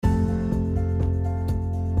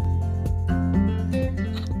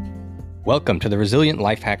Welcome to the Resilient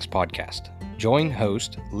Life Hacks podcast. Join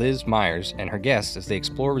host Liz Myers and her guests as they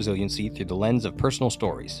explore resiliency through the lens of personal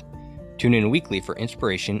stories. Tune in weekly for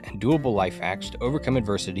inspiration and doable life hacks to overcome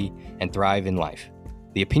adversity and thrive in life.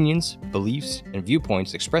 The opinions, beliefs, and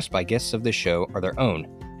viewpoints expressed by guests of this show are their own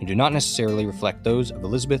and do not necessarily reflect those of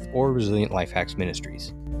Elizabeth or Resilient Life Hacks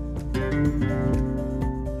Ministries.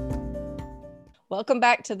 Welcome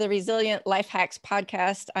back to the Resilient Life Hacks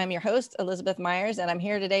podcast. I'm your host, Elizabeth Myers, and I'm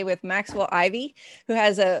here today with Maxwell Ivy, who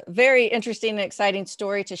has a very interesting and exciting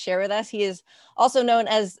story to share with us. He is also known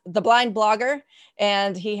as the Blind Blogger,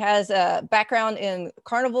 and he has a background in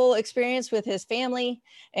carnival experience with his family,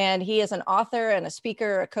 and he is an author and a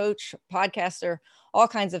speaker, a coach, podcaster, all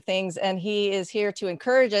kinds of things. And he is here to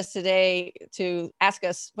encourage us today to ask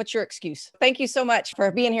us, what's your excuse? Thank you so much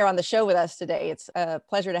for being here on the show with us today. It's a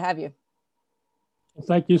pleasure to have you.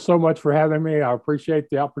 Thank you so much for having me. I appreciate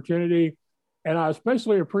the opportunity. And I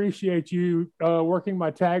especially appreciate you working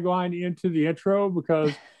my tagline into the intro,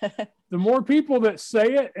 because the more people that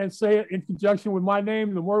say it and say it in conjunction with my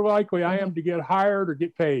name, the more likely I am to get hired or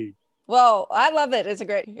get paid. Well, I love it. It's a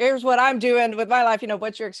great, here's what I'm doing with my life.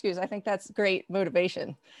 What's your excuse? I think that's great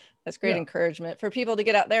motivation. That's great encouragement for people to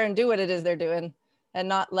get out there and do what it is they're doing and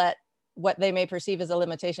not let what they may perceive as a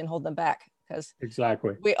limitation hold them back.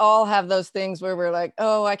 Exactly. We all have those things where we're like,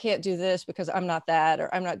 oh, I can't do this because I'm not that,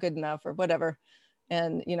 or I'm not good enough, or whatever.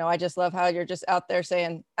 And, I just love how you're just out there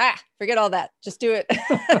saying, forget all that. Just do it.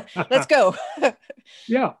 Let's go.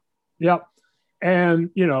 Yeah. And,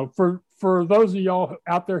 for those of y'all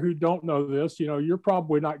out there who don't know this, you're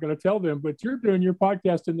probably not going to tell them, but you're doing your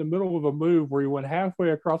podcast in the middle of a move where you went halfway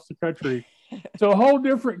across the country to a whole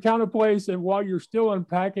different kind of place. And while you're still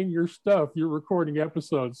unpacking your stuff, you're recording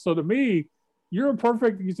episodes. So to me, you're a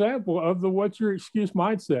perfect example of the what's your excuse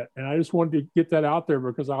mindset. And I just wanted to get that out there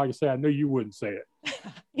because, like I said, I knew you wouldn't say it.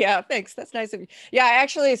 Yeah, thanks. That's nice of you. Yeah, I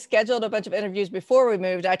actually scheduled a bunch of interviews before we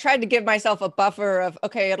moved. I tried to give myself a buffer of,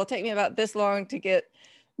 okay, it'll take me about this long to get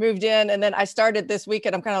moved in. And then I started this week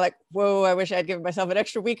and I'm kind of like, whoa, I wish I'd given myself an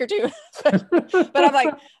extra week or two. But I'm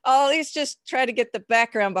like, I'll at least just try to get the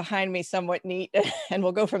background behind me somewhat neat and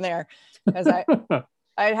we'll go from there. Because I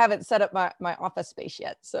haven't set up my office space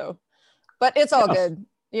yet. So. But it's all good.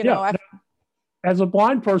 As a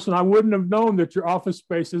blind person, I wouldn't have known that your office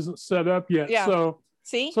space isn't set up yet. Yeah. So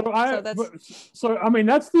I mean,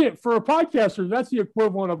 for a podcaster, that's the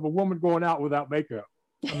equivalent of a woman going out without makeup.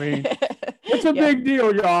 I mean, it's a big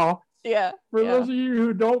deal, y'all. Yeah. For those of you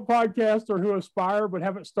who don't podcast or who aspire but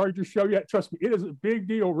haven't started your show yet, trust me, it is a big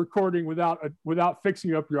deal recording without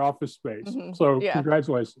fixing up your office space. Mm-hmm. So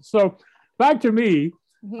congratulations. So back to me.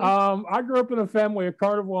 Mm-hmm. I grew up in a family of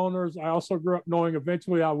carnival owners. I also grew up knowing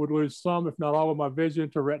eventually I would lose some, if not all, of my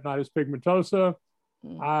vision to retinitis pigmentosa.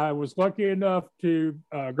 Mm-hmm. I was lucky enough to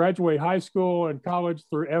graduate high school and college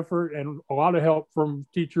through effort and a lot of help from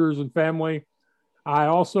teachers and family. I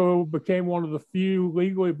also became one of the few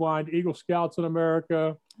legally blind Eagle Scouts in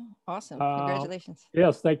America. Awesome. Congratulations.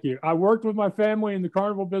 Yes, thank you. I worked with my family in the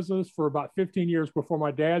carnival business for about 15 years before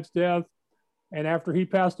my dad's death. And after he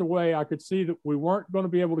passed away, I could see that we weren't going to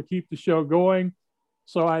be able to keep the show going.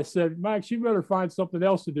 So I said, Max, you better find something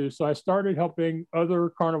else to do. So I started helping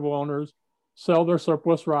other carnival owners sell their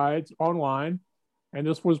surplus rides online. And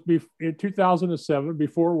this was in 2007,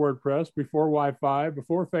 before WordPress, before Wi-Fi,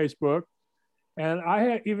 before Facebook. And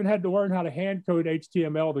I even had to learn how to hand code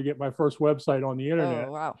HTML to get my first website on the internet.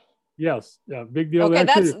 Oh, wow. Yes, big deal. Okay,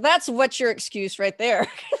 there that's what's your excuse right there.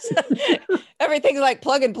 Everything's like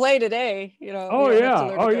plug and play today,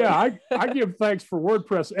 I give thanks for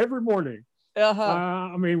WordPress every morning.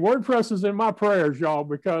 I mean, WordPress is in my prayers, y'all,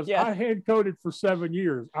 because I hand coded for 7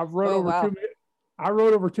 years. I wrote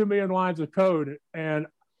over 2 million lines of code, and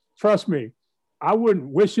trust me, I wouldn't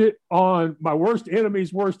wish it on my worst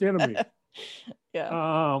enemy's worst enemy.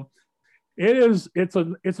 It's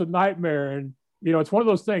a nightmare, and it's one of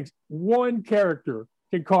those things. One character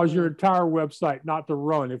can cause your entire website not to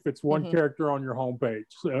run if it's one character on your homepage.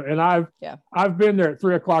 So, and I've been there at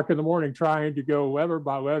 3:00 in the morning trying to go letter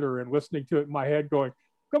by letter and listening to it in my head, going,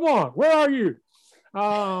 "Come on, where are you?"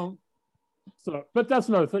 But that's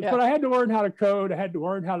another thing. But I had to learn how to code. I had to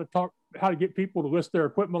learn how to get people to list their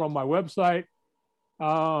equipment on my website.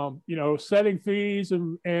 Setting fees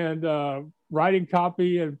and writing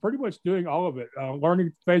copy and pretty much doing all of it.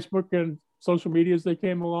 Learning Facebook and social media as they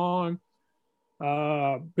came along.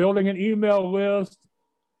 Building an email list,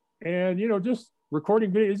 and just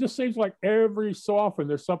recording videos. It just seems like every so often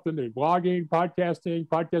there's something new. Blogging, podcasting,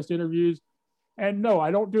 podcast interviews. And no, I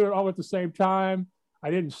don't do it all at the same time. I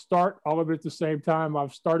didn't start all of it at the same time.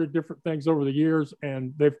 I've started different things over the years,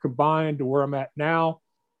 and they've combined to where I'm at now.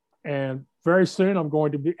 And very soon I'm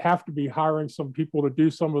going to have to be hiring some people to do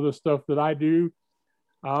some of the stuff that I do,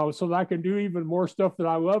 so that I can do even more stuff that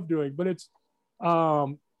I love doing. But it's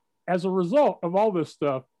as a result of all this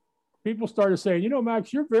stuff, people started saying,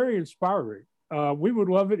 Max, you're very inspiring. We would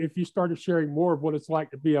love it if you started sharing more of what it's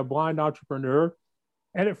like to be a blind entrepreneur.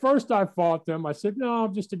 And at first I fought them. I said, no,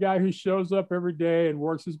 I'm just a guy who shows up every day and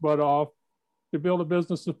works his butt off to build a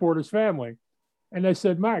business to support his family. And they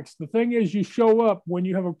said, Max, the thing is, you show up when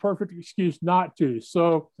you have a perfect excuse not to.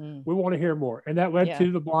 So we want to hear more. And that led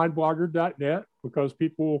to theblindblogger.net, because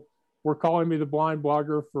people were calling me the blind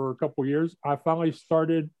blogger for a couple of years. I finally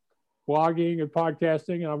started blogging and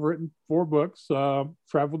podcasting, and I've written 4 books,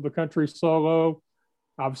 traveled the country solo.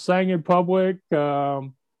 I've sang in public.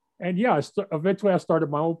 Eventually I started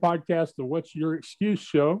my own podcast, the What's Your Excuse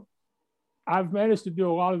Show. I've managed to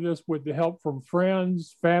do a lot of this with the help from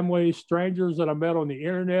friends, family, strangers that I met on the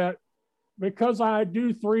internet, because I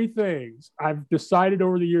do 3 things. I've decided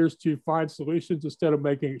over the years to find solutions instead of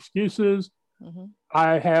making excuses. Mm-hmm.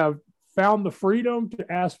 I have found the freedom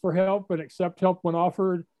to ask for help and accept help when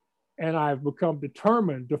offered. And I've become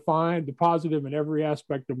determined to find the positive in every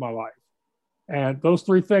aspect of my life. And those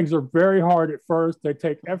 3 things are very hard at first. They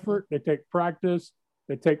take effort, they take practice,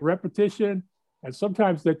 they take repetition, and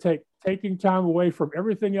sometimes they take taking time away from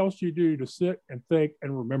everything else you do to sit and think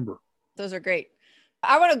and remember. Those are great.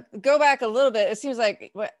 I want to go back a little bit. It seems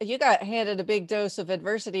like you got handed a big dose of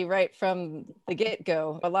adversity right from the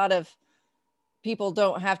get-go. A lot of people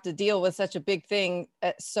don't have to deal with such a big thing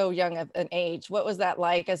at so young of an age. What was that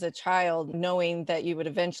like as a child, knowing that you would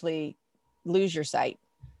eventually lose your sight?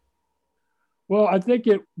 Well, I think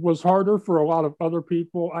it was harder for a lot of other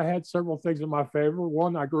people. I had several things in my favor.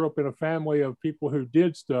 One, I grew up in a family of people who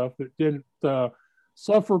did stuff that didn't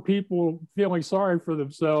suffer people feeling sorry for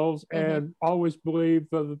themselves, and always believed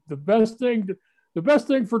the best thing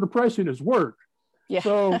for depression is work. Yeah.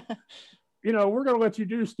 So, we're going to let you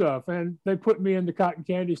do stuff. And they put me in the cotton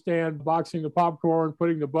candy stand, boxing the popcorn,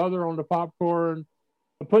 putting the butter on the popcorn,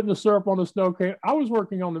 putting the syrup on the snow can. I was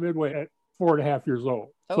working on the Midway at 4.5 years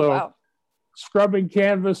old. Oh, wow. Scrubbing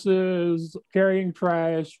canvases, carrying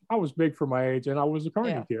trash. I was big for my age, and I was a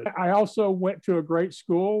Carnegie kid. I also went to a great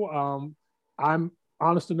school. I'm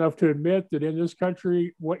honest enough to admit that in this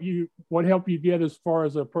country, what help you get as far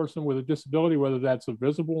as a person with a disability, whether that's a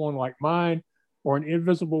visible one like mine or an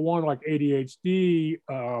invisible one like ADHD,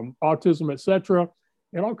 autism, etc.,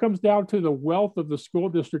 it all comes down to the wealth of the school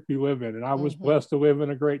district you live in. And I was blessed to live in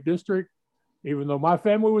a great district. Even though my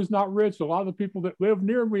family was not rich, a lot of the people that lived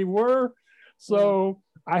near me were. So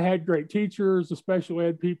I had great teachers. The special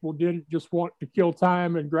ed people didn't just want to kill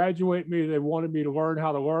time and graduate me. They wanted me to learn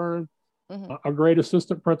how to learn. A great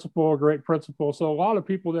assistant principal, a great principal. So a lot of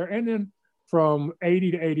people there. And then from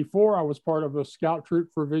 80 to 84, I was part of a scout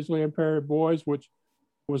troop for visually impaired boys, which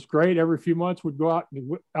was great. Every few months we'd go out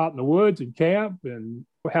in the woods and camp and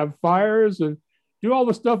have fires and do all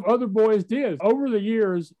the stuff other boys did. Over the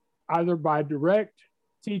years, either by direct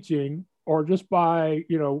teaching or just by,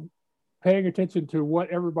 paying attention to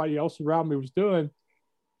what everybody else around me was doing,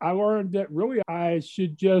 I learned that really I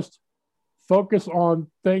should just focus on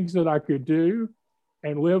things that I could do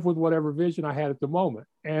and live with whatever vision I had at the moment.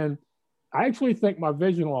 And I actually think my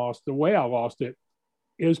vision loss, the way I lost it,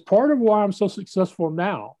 is part of why I'm so successful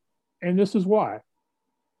now. And this is why.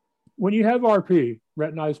 When you have RP,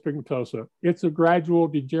 retinitis pigmentosa, it's a gradual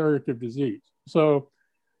degenerative disease. So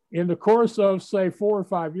in the course of, say, 4 or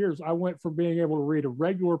 5 years, I went from being able to read a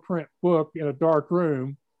regular print book in a dark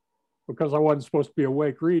room because I wasn't supposed to be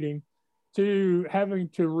awake reading, to having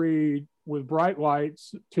to read with bright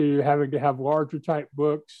lights, to having to have larger type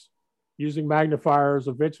books, using magnifiers,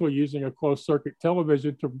 eventually using a closed circuit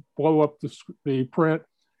television to blow up the print,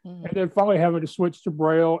 and then finally having to switch to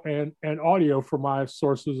Braille and audio for my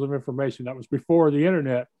sources of information. That was before the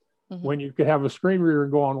internet, when you could have a screen reader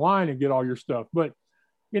and go online and get all your stuff. But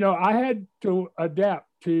I had to adapt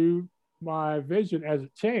to my vision as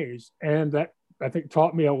it changed. And that, I think,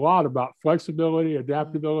 taught me a lot about flexibility,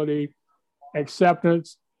 adaptability,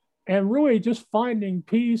 acceptance, and really just finding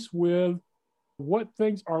peace with what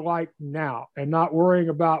things are like now and not worrying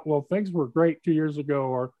about, well, things were great 2 years ago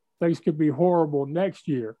or things could be horrible next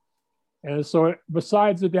year. And so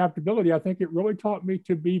besides adaptability, I think it really taught me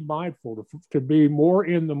to be mindful, to be more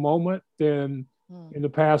in the moment than in the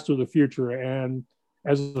past or the future. And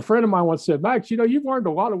as a friend of mine once said, Max, you've learned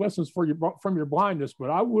a lot of lessons from your blindness, but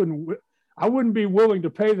I wouldn't be willing to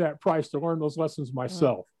pay that price to learn those lessons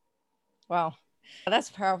myself. Wow, that's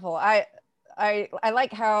powerful. I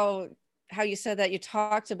like how you said that. You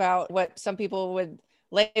talked about what some people would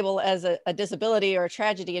label as a disability or a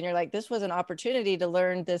tragedy. And you're like, this was an opportunity to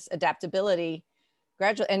learn this adaptability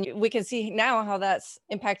gradually. And we can see now how that's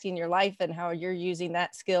impacting your life and how you're using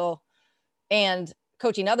that skill and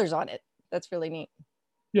coaching others on it. That's really neat.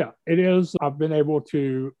 Yeah, it is. I've been able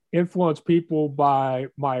to influence people by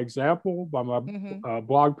my example, by my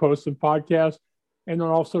blog posts and podcasts, and then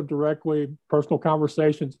also directly personal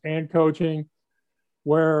conversations and coaching,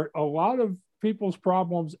 where a lot of people's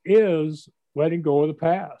problems is letting go of the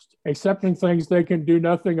past, accepting things they can do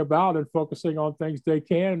nothing about and focusing on things they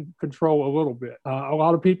can control a little bit. A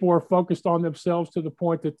lot of people are focused on themselves to the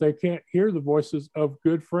point that they can't hear the voices of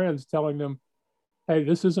good friends telling them, hey,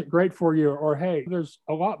 this isn't great for you, or hey, there's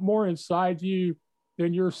a lot more inside you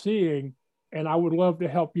than you're seeing, and I would love to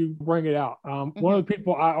help you bring it out. One of the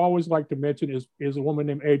people I always like to mention is a woman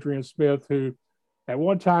named Adrienne Smith, who at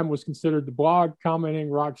one time was considered the blog commenting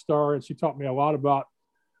rock star, and she taught me a lot about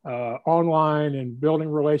online and building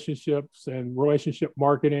relationships and relationship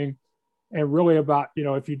marketing, and really about,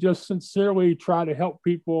 if you just sincerely try to help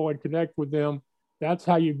people and connect with them, that's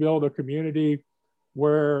how you build a community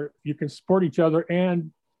where you can support each other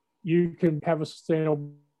and you can have a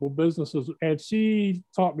sustainable businesses. And she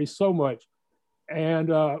taught me so much. And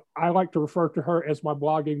I like to refer to her as my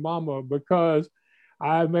blogging mama, because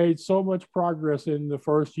I made so much progress in the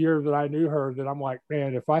first year that I knew her that I'm like,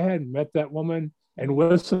 man, if I hadn't met that woman and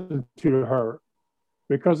listened to her,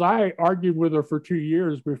 because I argued with her for 2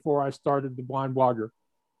 years before I started the Blind Blogger.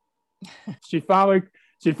 She finally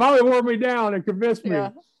wore me down and convinced me.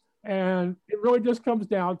 Yeah. And it really just comes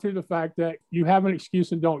down to the fact that you have an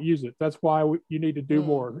excuse and don't use it. That's why you need to do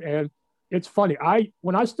more. And it's funny.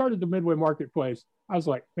 When I started the Midway Marketplace, I was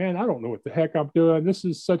like, man, I don't know what the heck I'm doing. This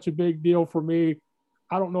is such a big deal for me.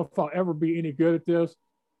 I don't know if I'll ever be any good at this.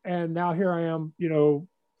 And now here I am,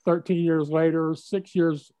 13 years later, 6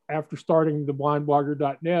 years after starting the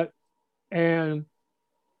blindblogger.net. And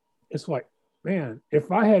it's like, man,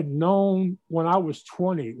 if I had known when I was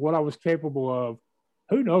 20 what I was capable of,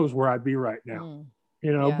 who knows where I'd be right now,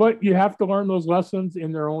 but you have to learn those lessons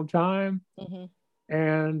in their own time.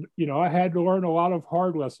 And, I had to learn a lot of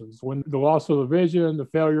hard lessons when the loss of the vision, the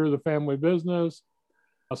failure of the family business,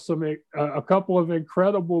 a couple of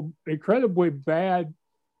incredibly bad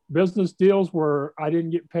business deals where I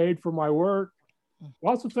didn't get paid for my work,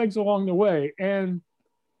 lots of things along the way. And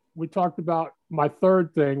we talked about my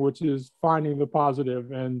third thing, which is finding the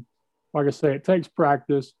positive. And like I say, it takes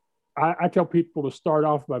practice. I tell people to start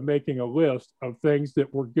off by making a list of things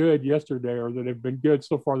that were good yesterday or that have been good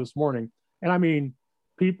so far this morning. And I mean,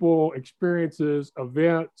 people, experiences,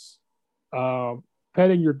 events,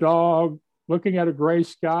 petting your dog, looking at a gray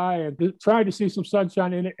sky and trying to see some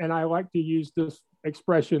sunshine in it. And I like to use this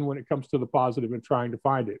expression when it comes to the positive and trying to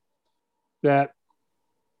find it, that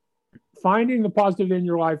finding the positive in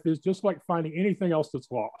your life is just like finding anything else that's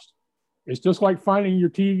lost. It's just like finding your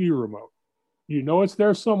TV remote. You know it's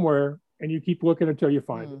there somewhere, and you keep looking until you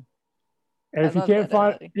find it. And if you can't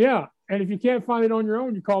find it, and if you can't find it on your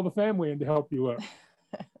own, you call the family in to help you look.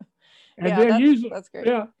 And then usually, that's great.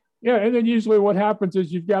 And then usually what happens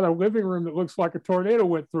is you've got a living room that looks like a tornado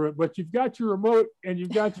went through it, but you've got your remote and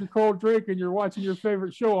you've got your cold drink and you're watching your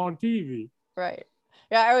favorite show on TV. Right.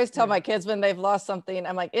 Yeah, I always tell my kids when they've lost something,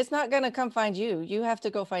 I'm like, it's not going to come find you. You have to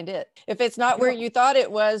go find it. If it's not where you thought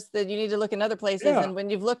it was, then you need to look in other places. Yeah. And when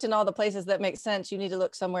you've looked in all the places that make sense, you need to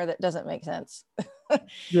look somewhere that doesn't make sense.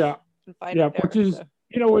 Yeah. Which is,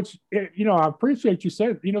 I appreciate you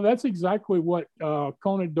saying, that's exactly what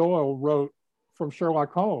Conan Doyle wrote from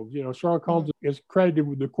Sherlock Holmes. Sherlock Holmes is credited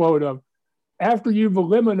with the quote of, after you've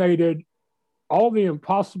eliminated all the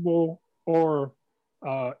impossible or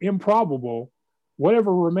improbable,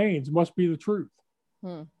 whatever remains must be the truth.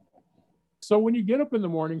 So when you get up in the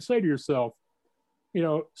morning, say to yourself,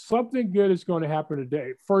 something good is going to happen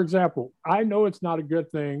today. For example, I know it's not a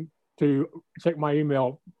good thing to check my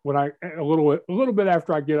email when a little bit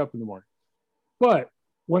after I get up in the morning. But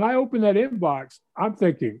when I open that inbox, I'm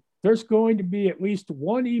thinking there's going to be at least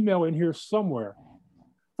one email in here somewhere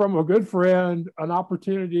from a good friend, an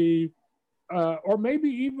opportunity, or maybe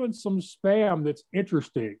even some spam that's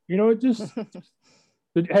interesting. It just,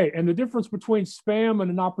 hey, and the difference between spam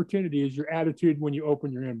and an opportunity is your attitude when you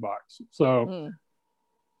open your inbox. So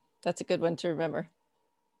that's a good one to remember.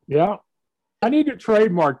 Yeah. I need to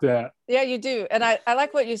trademark that. Yeah, you do. And I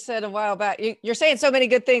like what you said a while back. You're saying so many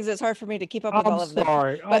good things, it's hard for me to keep up with all of them.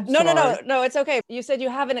 But no, it's okay. You said you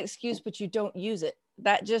have an excuse, but you don't use it.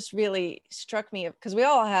 That just really struck me, because we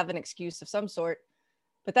all have an excuse of some sort,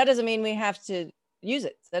 but that doesn't mean we have to use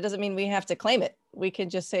it. That doesn't mean we have to claim it. We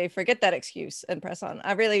can just say, forget that excuse and press on.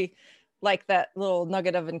 I really like that little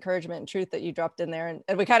nugget of encouragement and truth that you dropped in there.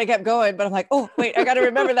 And we kind of kept going, but I'm like, oh, wait, I got to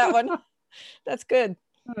remember that one. That's good.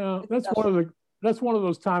 That's one of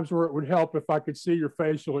those times where it would help if I could see your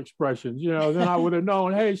facial expressions, then I would have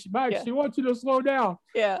known, hey, Max, she wants you to slow down.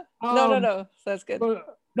 Yeah. No. That's good.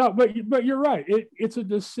 But you're right. It's a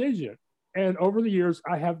decision. And over the years,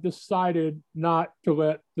 I have decided not to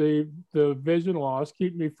let the vision loss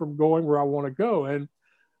keep me from going where I want to go. And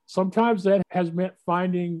sometimes that has meant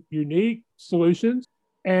finding unique solutions.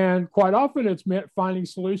 And quite often it's meant finding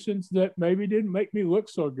solutions that maybe didn't make me look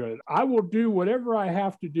so good. I will do whatever I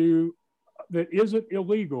have to do that isn't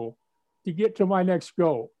illegal to get to my next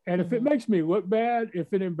goal. And if it makes me look bad,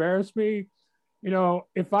 if it embarrasses me,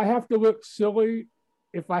 if I have to look silly,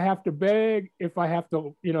 if I have to beg, if I have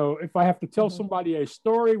to tell somebody a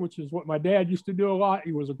story, which is what my dad used to do a lot.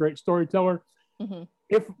 He was a great storyteller.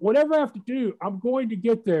 If whatever I have to do, I'm going to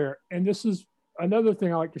get there. And this is another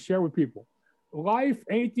thing I like to share with people. Life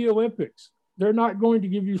ain't the Olympics. They're not going to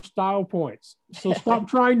give you style points. So stop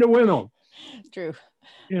trying to win them. It's true.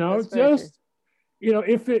 If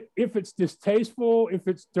it's distasteful, if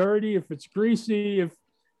it's dirty, if it's greasy, if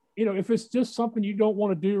it's just something you don't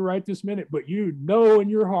want to do right this minute, but in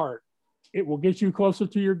your heart, it will get you closer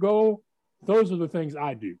to your goal. Those are the things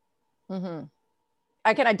I do.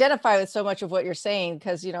 I can identify with so much of what you're saying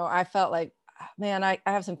because, I felt like, man, I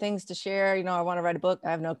have some things to share. I want to write a book.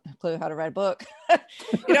 I have no clue how to write a book.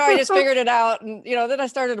 I just figured it out. And, then I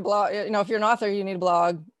started a blog. If you're an author, you need a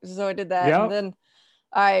blog. So I did that. Yep. And then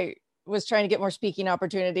I was trying to get more speaking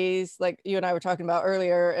opportunities like you and I were talking about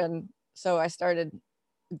earlier. And so I started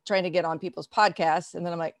trying to get on people's podcasts. And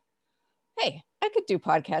then I'm like, hey, I could do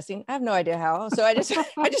podcasting. I have no idea how. So I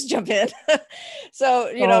just jump in.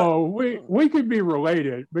 So, we could be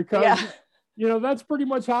related because that's pretty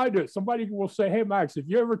much how I do it. Somebody will say, hey, Max, if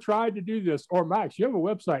you ever tried to do this, or Max, you have a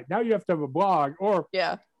website. Now you have to have a blog, or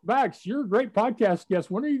Max, you're a great podcast guest.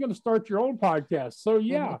 When are you going to start your own podcast? So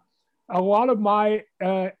a lot of my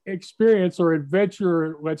experience or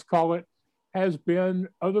adventure, let's call it, has been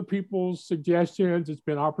other people's suggestions. It's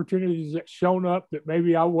been opportunities that shown up that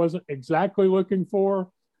maybe I wasn't exactly looking for,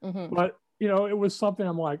 but it was something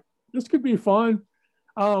I'm like, this could be fun.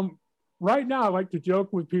 Right now, I like to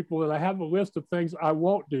joke with people that I have a list of things I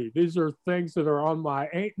won't do. These are things that are on my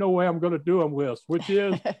ain't no way I'm going to do them list, which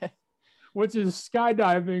is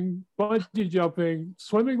skydiving, bungee jumping,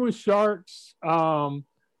 swimming with sharks, mountain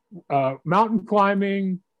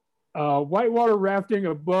climbing, whitewater rafting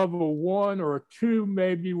above a 1 or a 2,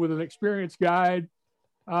 maybe with an experienced guide.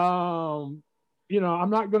 I'm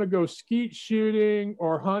not going to go skeet shooting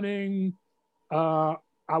or hunting. I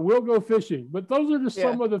will go fishing, but those are just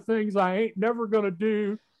some of the things I ain't never going to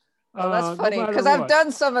do. Well, that's funny because I've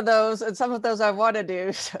done some of those, and some of those I want to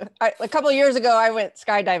do. A couple of years ago, I went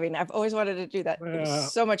skydiving. I've always wanted to do that. It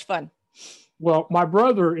was so much fun. Well, my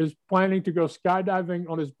brother is planning to go skydiving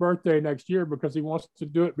on his birthday next year because he wants to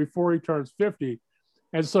do it before he turns 50.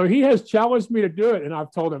 And so he has challenged me to do it. And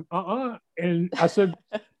I've told him, And I said,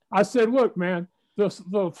 look, man, the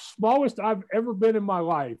smallest I've ever been in my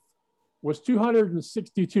life was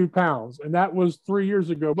 262 pounds. And that was 3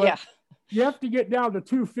 years ago. But you have to get down to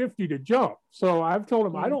 250 to jump. So I've told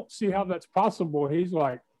him, I don't see how that's possible. He's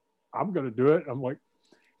like, I'm going to do it. I'm like,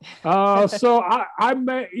 so I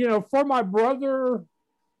may, for my brother,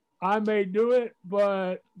 I may do it,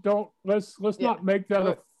 but let's not make that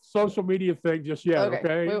a social media thing just yet.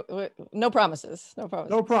 Okay. No promises. No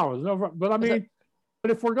promise. But I mean, but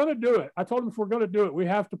if we're going to do it, I told him if we're going to do it, we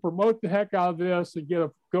have to promote the heck out of this and get a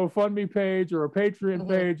GoFundMe page or a Patreon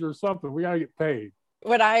page or something. We got to get paid.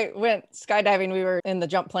 When I went skydiving, we were in the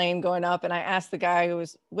jump plane going up, and I asked the guy who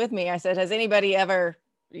was with me, I said, has anybody ever,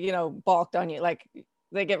 balked on you? Like,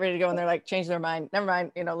 they get ready to go and they're like, change their mind. Never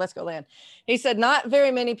mind, let's go land. He said, not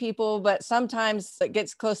very many people, but sometimes it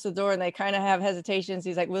gets close to the door and they kind of have hesitations.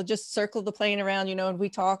 He's like, we'll just circle the plane around, and we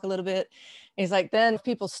talk a little bit. And he's like, then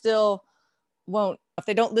people still won't, if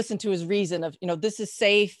they don't listen to his reason of, this is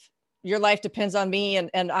safe. Your life depends on me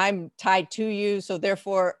and I'm tied to you. So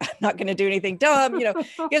therefore I'm not going to do anything dumb,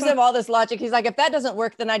 gives them all this logic. He's like, if that doesn't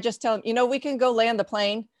work, then I just tell him, we can go land the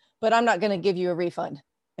plane, but I'm not going to give you a refund.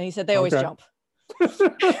 And he said, they always jump.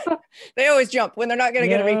 They always jump when they're not going to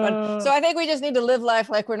get a refund. So I think we just need to live life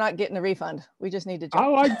like we're not getting a refund. We just need to jump.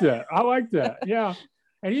 I like that. Yeah.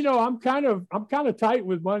 And I'm kind of tight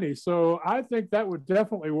with money. So I think that would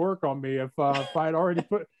definitely work on me if I'd already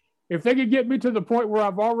if they could get me to the point where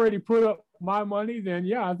I've already put up my money, then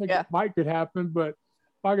I think it might could happen. But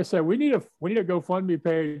like I said, we need a GoFundMe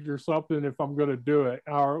page or something if I'm going to do it.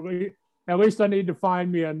 at least I need to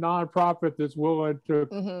find me a nonprofit that's willing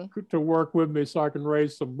to work with me so I can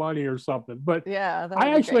raise some money or something. But yeah,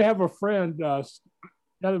 I actually have a friend, that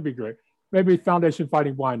would be great. Maybe Foundation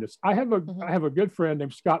Fighting Blindness. I have a good friend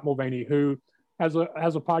named Scott Mulvaney who has a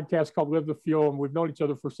podcast called Live the Fuel, and we've known each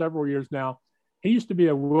other for several years now. He used to be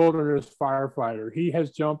a wilderness firefighter. He has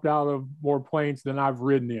jumped out of more planes than I've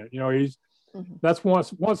ridden in. You know, that's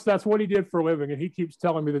that's what he did for a living. And he keeps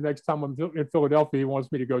telling me the next time I'm in Philadelphia, he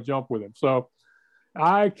wants me to go jump with him. So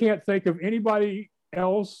I can't think of anybody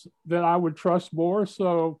else that I would trust more.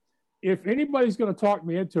 So if anybody's going to talk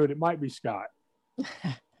me into it, it might be Scott.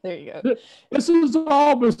 There you go. This is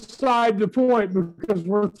all beside the point because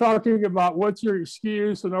we're talking about what's your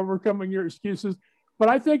excuse and overcoming your excuses. But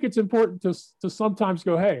I think it's important to sometimes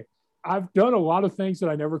go, hey, I've done a lot of things that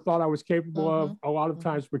I never thought I was capable of, a lot of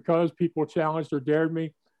times because people challenged or dared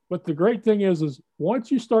me. But the great thing is once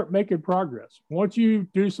you start making progress, once you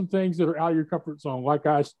do some things that are out of your comfort zone, like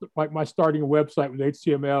my starting a website with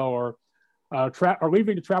HTML or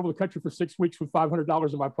leaving to travel the country for 6 weeks with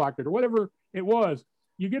 $500 in my pocket or whatever it was,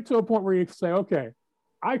 you get to a point where you can say, okay,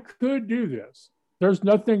 I could do this. There's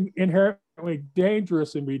nothing inherently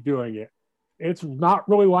dangerous in me doing it. It's not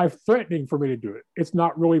really life-threatening for me to do it. It's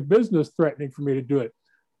not really business-threatening for me to do it.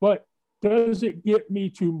 But does it get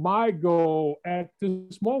me to my goal at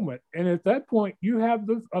this moment? And at that point, you have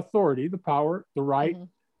the authority, the power, the right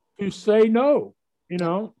to say no, you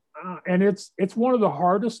know? And it's one of the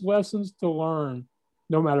hardest lessons to learn,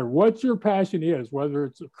 no matter what your passion is, whether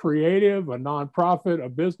it's a creative, a nonprofit, a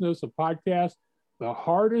business, a podcast. The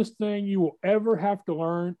hardest thing you will ever have to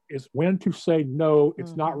learn is when to say no.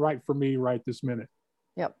 It's not right for me right this minute.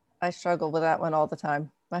 Yep. I struggle with that one all the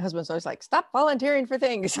time. My husband's always like, stop volunteering for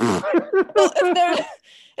things. Well,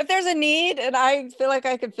 if there's a need and I feel like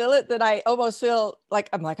I could fill it, then I almost feel like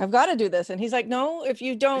I've got to do this. And he's like, no, if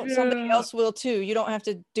you don't, somebody else will too. You don't have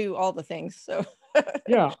to do all the things. So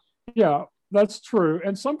yeah, that's true.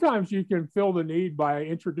 And sometimes you can fill the need by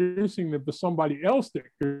introducing them to somebody else that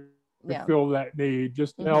could fill that need,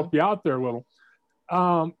 just to help you out there a little.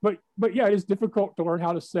 But yeah, it's difficult to learn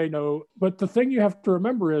how to say no. But the thing you have to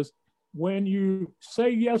remember is when you say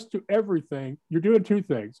yes to everything, you're doing two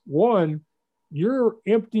things. One, you're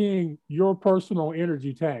emptying your personal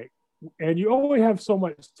energy tank, and you only have so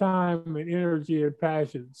much time and energy and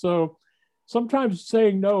passion. So sometimes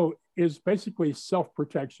saying no is basically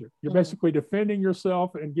self-protection. You're basically defending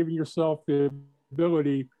yourself and giving yourself the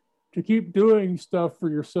ability to keep doing stuff for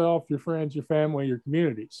yourself, your friends, your family, your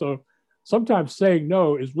community. So sometimes saying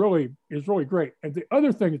no is really great. And the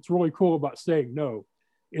other thing that's really cool about saying no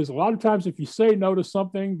is a lot of times if you say no to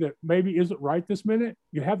something that maybe isn't right this minute,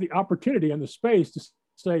 you have the opportunity and the space to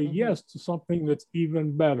say yes to something that's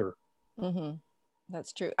even better.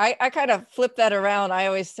 That's true. I kind of flip that around. I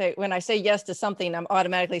always say, when I say yes to something, I'm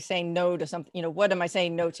automatically saying no to something. You know, what am I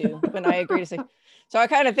saying no to when I agree to say? So I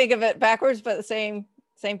kind of think of it backwards, but the same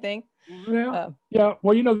thing. Yeah.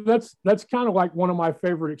 Well, you know, that's kind of like one of my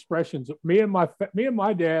favorite expressions. Me and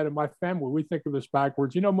my dad and my family, we think of this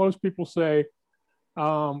backwards. You know, most people say,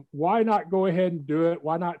 why not go ahead and do it?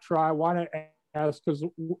 Why not try? Why not ask? Because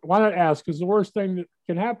the worst thing that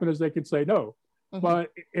can happen is they could say no. But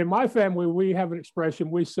in my family, we have an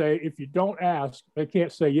expression. We say, if you don't ask, they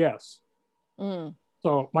can't say yes.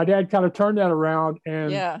 So my dad kind of turned that around,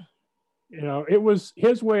 and you know, it was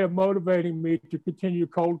his way of motivating me to continue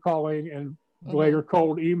cold calling and later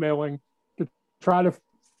cold emailing to try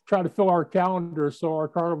to fill our calendar so our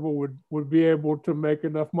carnival would be able to make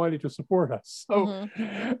enough money to support us. So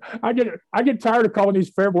I get tired of calling these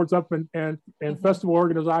fair boards up and festival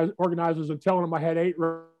organizers and telling them I had 8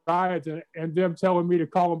 rides and them telling me to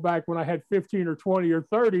call them back when I had 15 or 20 or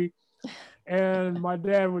 30. And my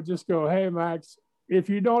dad would just go, hey, Max, if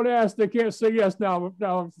you don't ask, they can't say yes. Now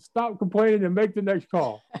stop complaining and make the next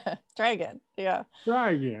call. Try again. Yeah.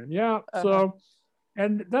 Try again. Yeah. So,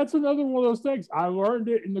 and that's another one of those things. I learned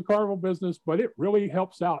it in the carnival business, but it really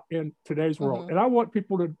helps out in today's world. And I want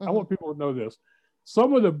people to know this.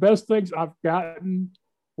 Some of the best things I've gotten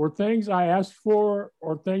were things I asked for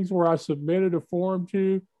or things where I submitted a form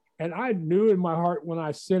to. And I knew in my heart when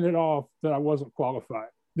I sent it off that I wasn't qualified,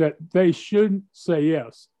 that they shouldn't say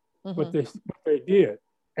yes. But they did.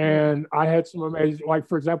 And I had some amazing, like,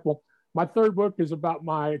 for example, my third book is about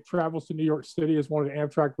my travels to New York City as one of the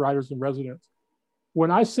Amtrak writers in residence.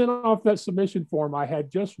 When I sent off that submission form, I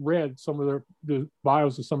had just read some of the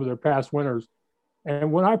bios of some of their past winners.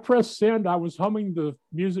 And when I pressed send, I was humming the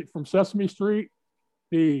music from Sesame Street.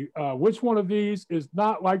 Which one of these is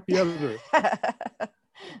not like the other?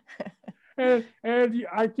 and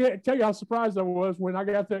I can't tell you how surprised I was when I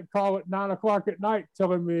got that call at 9:00 at night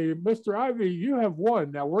telling me, Mr. Ivy, you have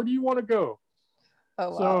won. Now, where do you want to go? Oh,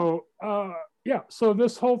 wow. So, yeah. So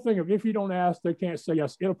this whole thing of if you don't ask, they can't say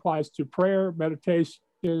yes. It applies to prayer, meditation,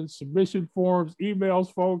 submission forms,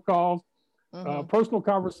 emails, phone calls, personal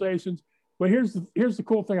conversations. But here's the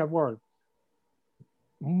cool thing I've learned.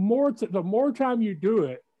 The more time you do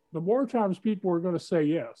it, the more times people are going to say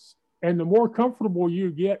yes. And the more comfortable you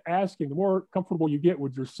get asking, the more comfortable you get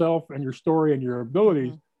with yourself and your story and your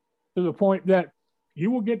abilities, to the point that you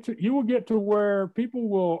will get to where people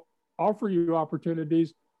will offer you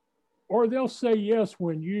opportunities, or they'll say yes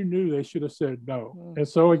when you knew they should have said no. And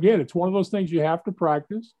so again, it's one of those things you have to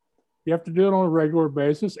practice. You have to do it on a regular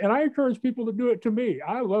basis. And I encourage people to do it to me.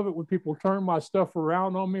 I love it when people turn my stuff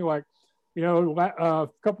around on me. Like, a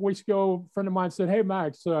couple weeks ago, a friend of mine said, hey,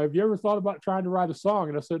 Max, have you ever thought about trying to write a song?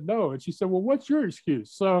 And I said, no. And she said, well, what's your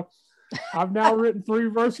excuse? So I've now written 3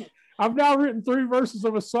 verses. I've now written 3 verses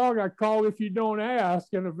of a song I call If You Don't Ask.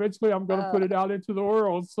 And eventually I'm going to put it out into the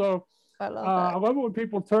world. So I love it when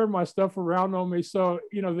people turn my stuff around on me. So,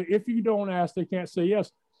 if you don't ask, they can't say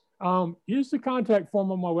yes. Use the contact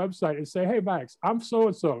form on my website and say, hey, Max, I'm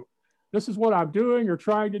so-and-so. This is what I'm doing or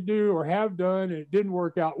trying to do or have done, and it didn't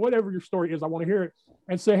work out. Whatever your story is, I want to hear it.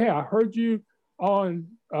 And say, hey, I heard you on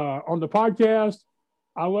the podcast.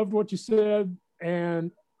 I loved what you said.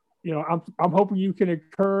 And, I'm hoping you can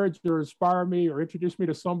encourage or inspire me or introduce me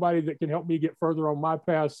to somebody that can help me get further on my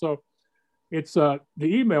path. So it's the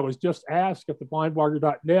email is just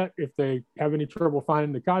ask@theblindblogger.net if they have any trouble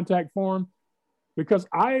finding the contact form. Because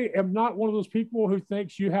I am not one of those people who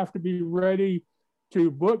thinks you have to be ready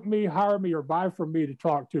to book me, hire me, or buy from me to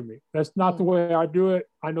talk to me. That's not the way I do it.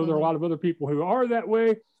 I know there are a lot of other people who are that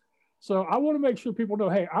way. So I want to make sure people know,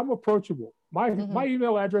 hey, I'm approachable. My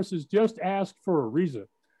email address is just ask for a reason.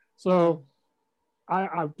 So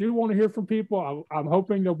I do want to hear from people. I'm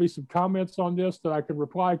hoping there'll be some comments on this that I can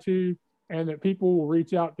reply to, and that people will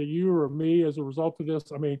reach out to you or me as a result of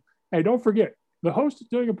this. I mean, hey, don't forget, the host is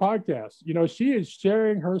doing a podcast. She is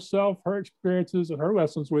sharing herself, her experiences, and her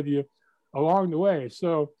lessons with you along the way.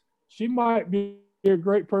 So she might be a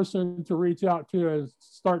great person to reach out to and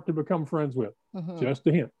start to become friends with. Just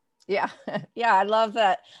a hint. Yeah. Yeah. I love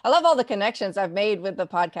that. I love all the connections I've made with the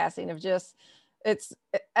podcasting of just, it's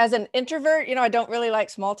as an introvert, I don't really like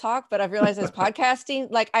small talk, but I've realized as podcasting,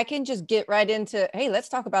 like I can just get right into, hey, let's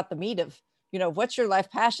talk about the meat of, what's your life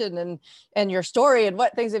passion and your story and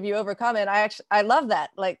what things have you overcome. And I love that.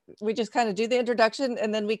 Like we just kind of do the introduction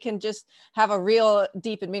and then we can just have a real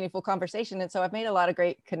deep and meaningful conversation. And so I've made a lot of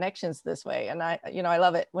great connections this way. And I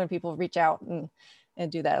love it when people reach out and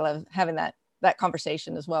do that. I love having that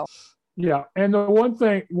conversation as well. Yeah. And one of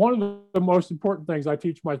the most important things I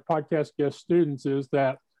teach my podcast guest students is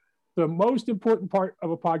that the most important part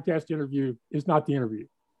of a podcast interview is not the interview.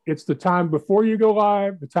 It's the time before you go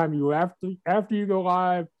live, the time after you go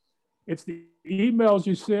live. It's the emails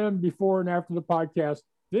you send before and after the podcast.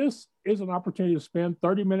 This is an opportunity to spend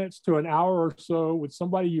 30 minutes to an hour or so with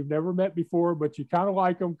somebody you've never met before, but you kind of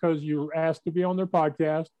like them because you were asked to be on their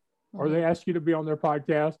podcast or they asked you to be on their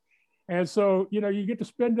podcast. And so, you get to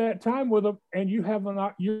spend that time with them and you have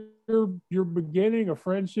you're beginning a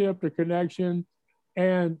friendship, a connection,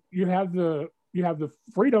 and you have the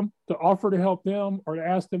freedom to offer to help them or to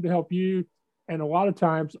ask them to help you. And a lot of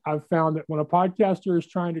times I've found that when a podcaster is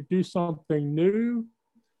trying to do something new,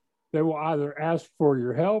 they will either ask for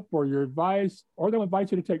your help or your advice, or they'll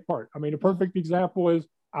invite you to take part. I mean, a perfect example is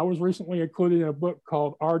I was recently included in a book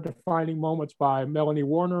called Our Defining Moments by Melanie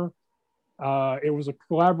Warner. It was a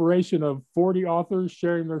collaboration of 40 authors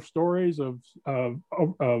sharing their stories of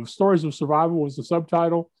stories of survival was the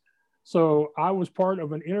subtitle. So I was part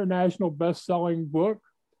of an international best-selling book,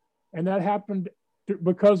 and that happened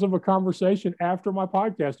because of a conversation after my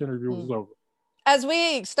podcast interview was over. As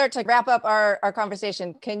we start to wrap up our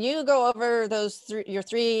conversation, can you go over your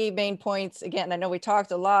 3 main points again? I know we talked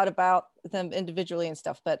a lot about them individually and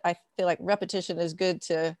stuff, but I feel like repetition is good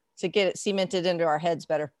to get it cemented into our heads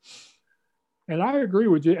better. And I agree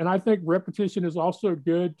with you. And I think repetition is also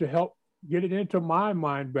good to help get it into my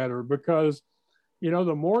mind better because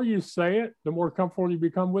the more you say it, the more comfortable you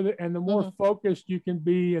become with it and the more focused you can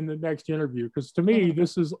be in the next interview. Because to me,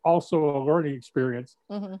 this is also a learning experience.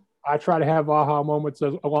 I try to have aha moments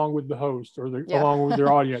along with the host or along with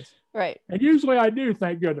their audience. Right. And usually I do,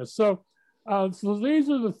 thank goodness. So these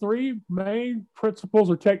are the 3 main principles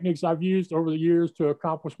or techniques I've used over the years to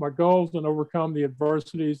accomplish my goals and overcome the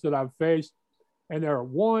adversities that I've faced. And there are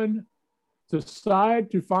 1,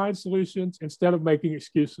 decide to find solutions instead of making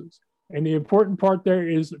excuses. And the important part there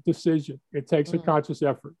is a decision. It takes a conscious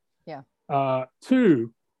effort. Yeah.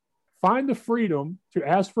 2, find the freedom to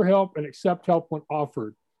ask for help and accept help when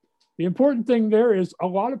offered. The important thing there is a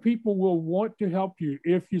lot of people will want to help you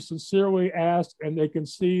if you sincerely ask and they can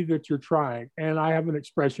see that you're trying. And I have an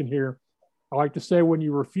expression here. I like to say, when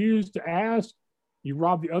you refuse to ask, you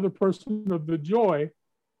rob the other person of the joy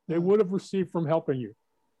they would have received from helping you.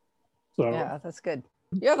 So yeah, that's good.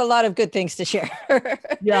 You have a lot of good things to share.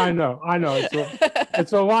 Yeah, I know.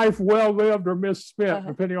 It's a life well lived or misspent,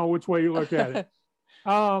 depending on which way you look at it.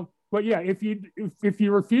 But yeah, if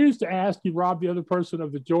you refuse to ask, you rob the other person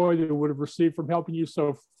of the joy they would have received from helping you.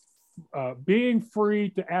 So being free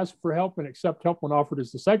to ask for help and accept help when offered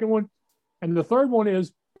is the second one. And the third one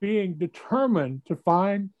is being determined to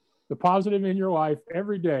find the positive in your life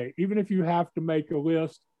every day, even if you have to make a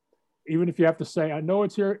list, even if you have to say, I know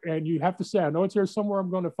it's here, and you have to say, I know it's here somewhere, I'm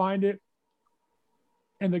going to find it.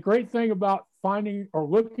 And the great thing about finding or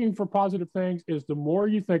looking for positive things is the more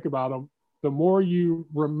you think about them, the more you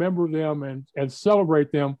remember them and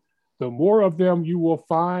celebrate them, the more of them you will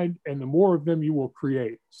find and the more of them you will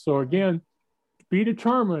create. So again, be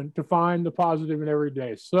determined to find the positive in every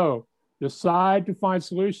day. So decide to find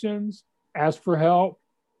solutions, ask for help,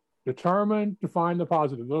 determined to find the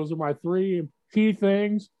positive. Those are my 3 key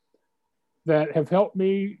things that have helped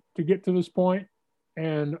me to get to this point.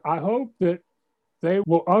 And I hope that they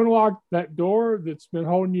will unlock that door that's been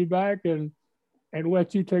holding you back and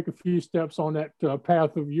let you take a few steps on that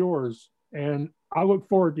path of yours. And I look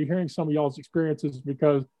forward to hearing some of y'all's experiences,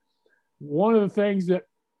 because one of the things that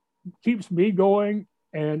keeps me going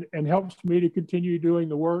and helps me to continue doing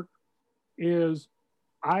the work is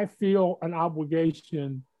I feel an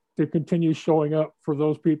obligation to continue showing up for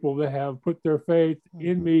those people that have put their faith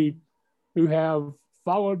in me, who have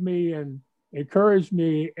followed me and encouraged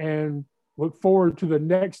me, and look forward to the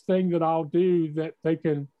next thing that I'll do that they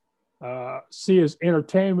can see as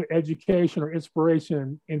entertainment, education, or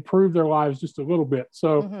inspiration, improve their lives just a little bit.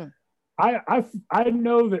 So I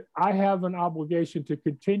know that I have an obligation to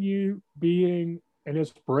continue being an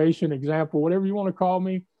inspiration, example, whatever you want to call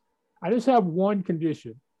me. I just have one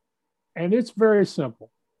condition, and it's very simple.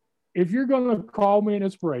 If you're going to call me an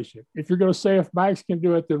inspiration, if you're going to say, if Max can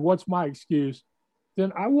do it, then what's my excuse?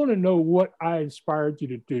 Then I want to know what I inspired you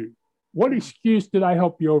to do. What excuse did I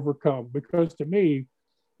help you overcome? Because to me,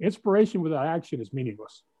 inspiration without action is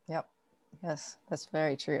meaningless. Yep. Yes, that's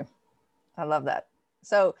very true. I love that.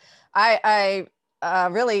 So I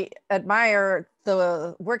really admire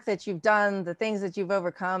the work that you've done, the things that you've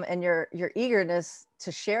overcome, and your eagerness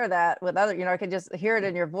to share that with other, I can just hear it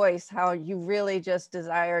in your voice, how you really just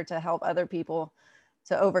desire to help other people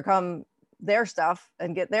to overcome their stuff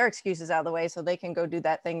and get their excuses out of the way so they can go do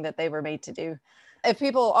that thing that they were made to do. If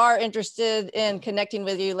people are interested in connecting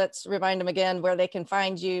with you, let's remind them again where they can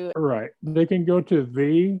find you. Right. They can go to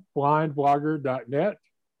theblindblogger.net.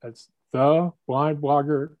 That's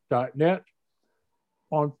theblindblogger.net.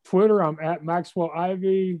 On Twitter, I'm at Maxwell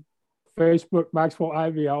Ivy. Facebook, Maxwell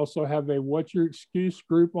Ivy. I also have a What's Your Excuse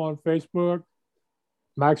group on Facebook.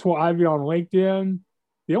 Maxwell Ivy on LinkedIn.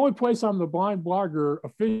 The only place I'm the Blind Blogger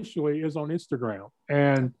officially is on Instagram.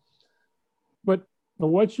 But the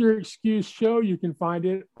What's Your Excuse show, you can find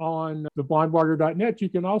it on theblindblogger.net. You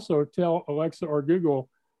can also tell Alexa or Google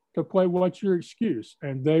to play What's Your Excuse,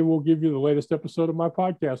 and they will give you the latest episode of my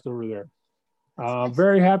podcast over there. I'm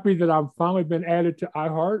very happy that I've finally been added to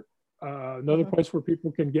iHeart, another place where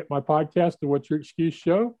people can get my podcast, the What's Your Excuse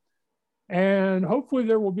show. And hopefully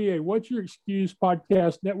there will be a What's Your Excuse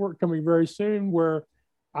podcast network coming very soon, where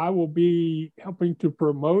I will be helping to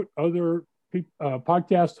promote other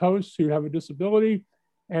podcast hosts who have a disability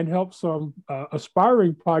and help some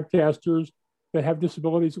aspiring podcasters that have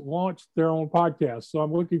disabilities launch their own podcast. So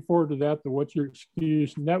I'm looking forward to that, the What's Your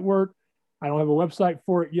Excuse network. I don't have a website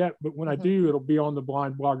for it yet, but when I do, it'll be on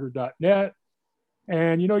theblindblogger.net.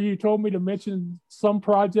 And, you told me to mention some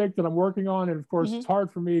project that I'm working on. And of course, it's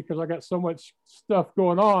hard for me because I got so much stuff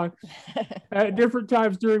going on at different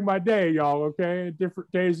times during my day, y'all, okay, at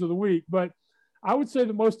different days of the week. But I would say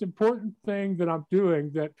the most important thing that I'm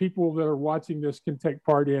doing that people that are watching this can take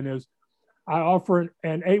part in is I offer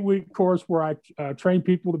an 8-week course where I train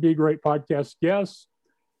people to be great podcast guests.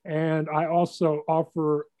 And I also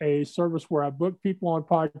offer a service where I book people on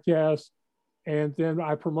podcasts, and then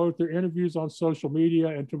I promote their interviews on social media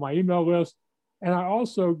and to my email list. And I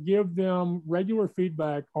also give them regular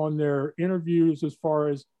feedback on their interviews as far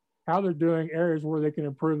as how they're doing, areas where they can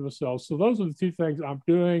improve themselves. So those are the 2 things I'm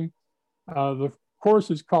doing. The course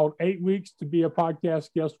is called 8 Weeks to Be a Podcast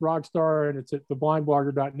Guest Rockstar, and it's at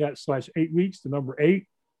theblindblogger.net/8 weeks, the number 8.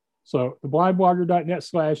 So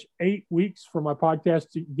theblindblogger.net/8 weeks for my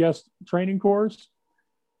podcast guest training course.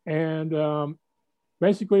 And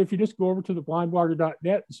basically, if you just go over to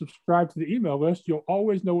theblindblogger.net and subscribe to the email list, you'll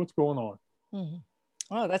always know what's going on. Mm-hmm.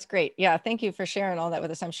 Oh, that's great. Yeah. Thank you for sharing all that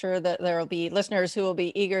with us. I'm sure that there will be listeners who will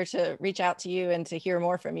be eager to reach out to you and to hear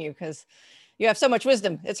more from you, because you have so much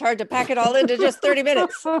wisdom. It's hard to pack it all into just 30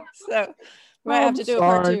 minutes. So we might have to do a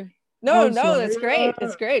part two. No, that's great.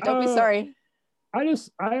 It's great. Don't be sorry.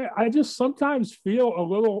 I just sometimes feel a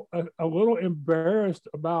little embarrassed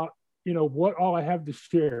about, what all I have to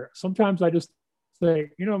share. Sometimes I just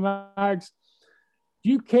think, Max,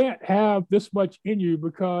 you can't have this much in you,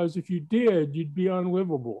 because if you did, you'd be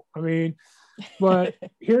unlivable. I mean, but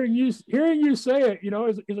hearing you say it,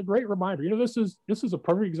 is a great reminder. This is a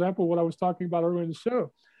perfect example of what I was talking about earlier in the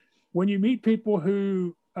show. When you meet people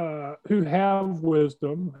who have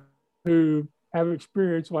wisdom, who have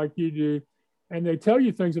experience like you do, and they tell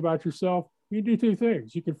you things about yourself, you do two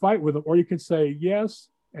things. You can fight with them, or you can say yes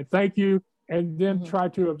and thank you, and then try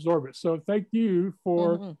to absorb it. So thank you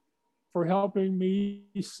for helping me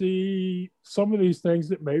see some of these things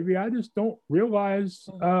that maybe I just don't realize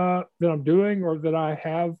that I'm doing, or that I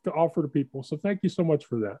have to offer to people. So thank you so much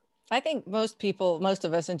for that. I think most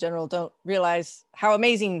of us in general, don't realize how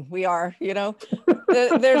amazing we are.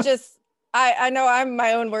 They're just, I know I'm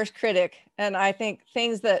my own worst critic. And I think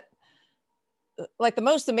things that, like, the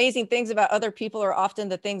most amazing things about other people are often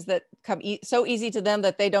the things that come so easy to them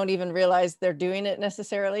that they don't even realize they're doing it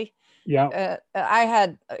necessarily. Yeah.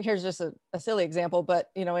 Here's just a silly example, but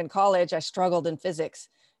in college I struggled in physics,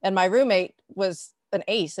 and my roommate was an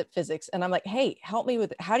ace at physics, and I'm like, hey, help me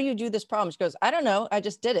with it. How do you do this problem? She goes, I don't know, I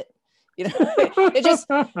just did it. It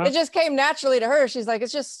just came naturally to her. She's like,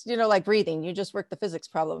 it's just, like breathing, you just work the physics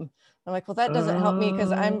problem. I'm like, well, that doesn't help me,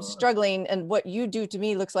 because I'm struggling, and what you do to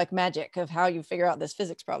me looks like magic of how you figure out this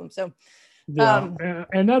physics problem. So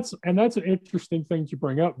and that's an interesting thing to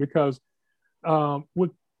bring up, because with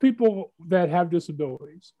people that have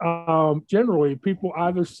disabilities, generally people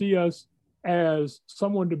either see us as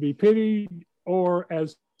someone to be pitied or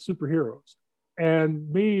as superheroes.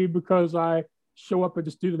 And me, because I show up and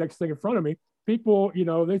just do the next thing in front of me, people,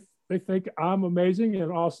 they think I'm amazing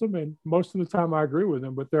and awesome, and most of the time I agree with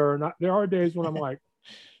them. But there are days when I'm like,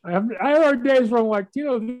 I have days where I'm like,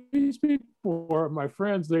 these people are my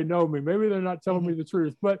friends, they know me, maybe they're not telling me the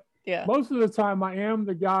truth, but most of the time I am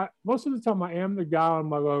the guy. Most of the time I am the guy on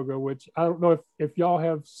my logo, which I don't know if y'all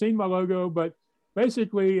have seen my logo, but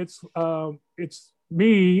basically it's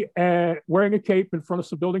me wearing a cape in front of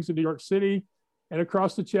some buildings in New York City, and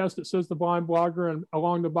across the chest it says The Blind Blogger, and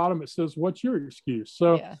along the bottom it says, "What's your excuse?"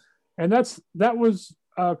 So, and that was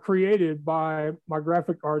created by my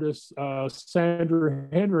graphic artist Sandra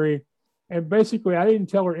Henry, and basically I didn't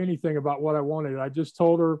tell her anything about what I wanted. I just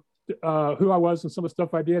told her who I was and some of the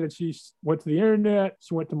stuff I did. And she went to the internet,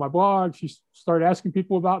 she went to my blog, she started asking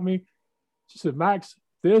people about me. She said, Max,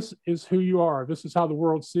 this is who you are. This is how the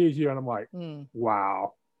world sees you. And I'm like,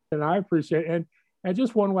 wow. And I appreciate it. And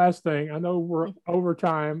just one last thing, I know we're over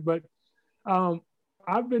time, but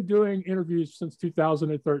I've been doing interviews since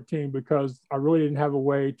 2013 because I really didn't have a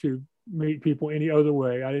way to meet people any other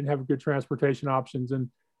way. I didn't have good transportation options, and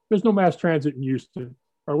there's no mass transit in Houston,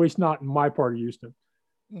 or at least not in my part of Houston.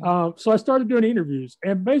 So I started doing interviews,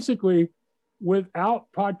 and basically without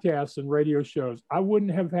podcasts and radio shows, I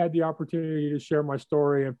wouldn't have had the opportunity to share my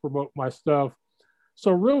story and promote my stuff.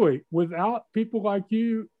 So really, without people like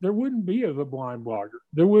you, there wouldn't be The Blind Blogger.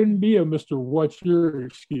 There wouldn't be a Mr. What's Your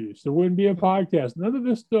Excuse? There wouldn't be a podcast. None of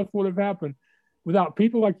this stuff would have happened without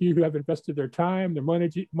people like you who have invested their time, their money,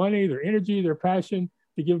 their energy, their passion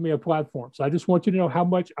to give me a platform. So I just want you to know how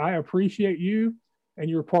much I appreciate you and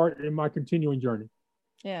your part in my continuing journey.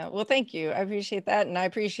 Yeah, well, thank you. I appreciate that. And I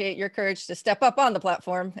appreciate your courage to step up on the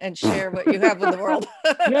platform and share what you have with the world.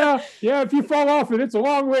 Yeah. If you fall off it, it's a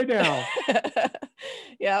long way down.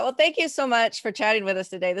 Yeah, well, thank you so much for chatting with us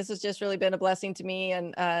today. This has just really been a blessing to me.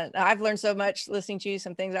 And I've learned so much listening to you,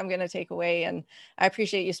 some things I'm going to take away. And I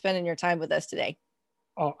appreciate you spending your time with us today.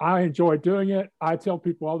 Oh, I enjoy doing it. I tell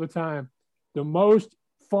people all the time, the most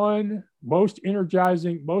fun, most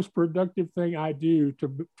energizing, most productive thing I do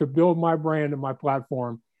to build my brand and my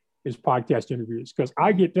platform is podcast interviews, because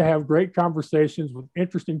I get to have great conversations with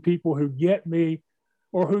interesting people who get me,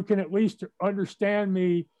 or who can at least understand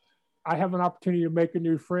me. I have an opportunity to make a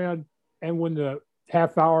new friend. And when the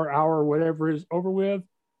half hour, whatever is over with,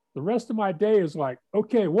 the rest of my day is like,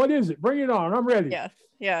 okay, what is it? Bring it on. I'm ready.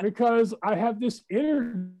 Yeah. Because I have this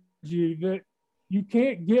energy that you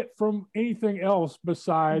can't get from anything else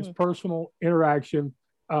besides personal interaction,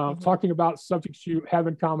 talking about subjects you have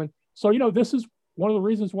in common. So, this is one of the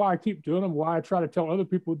reasons why I keep doing them, why I try to tell other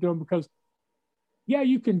people to do them, because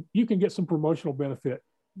you can get some promotional benefit,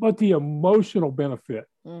 but the emotional benefit.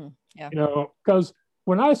 Yeah. You know, because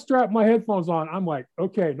when I strap my headphones on, I'm like,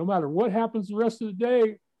 okay, no matter what happens the rest of the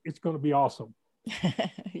day, it's going to be awesome.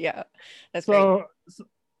 Yeah, that's great.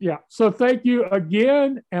 So thank you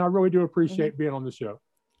again, and I really do appreciate being on the show.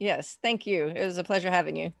 Yes, thank you. It was a pleasure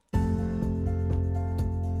having you.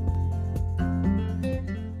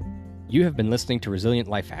 You have been listening to Resilient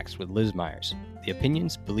Life Hacks with Liz Myers. The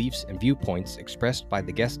opinions, beliefs, and viewpoints expressed by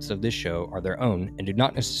the guests of this show are their own and do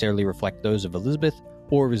not necessarily reflect those of Elizabeth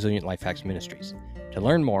or Resilient Life Hacks Ministries. To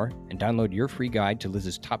learn more and download your free guide to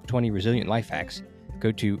Liz's top 20 Resilient Life Hacks,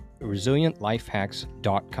 go to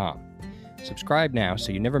resilientlifehacks.com. Subscribe now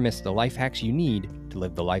so you never miss the life hacks you need to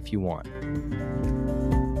live the life you want.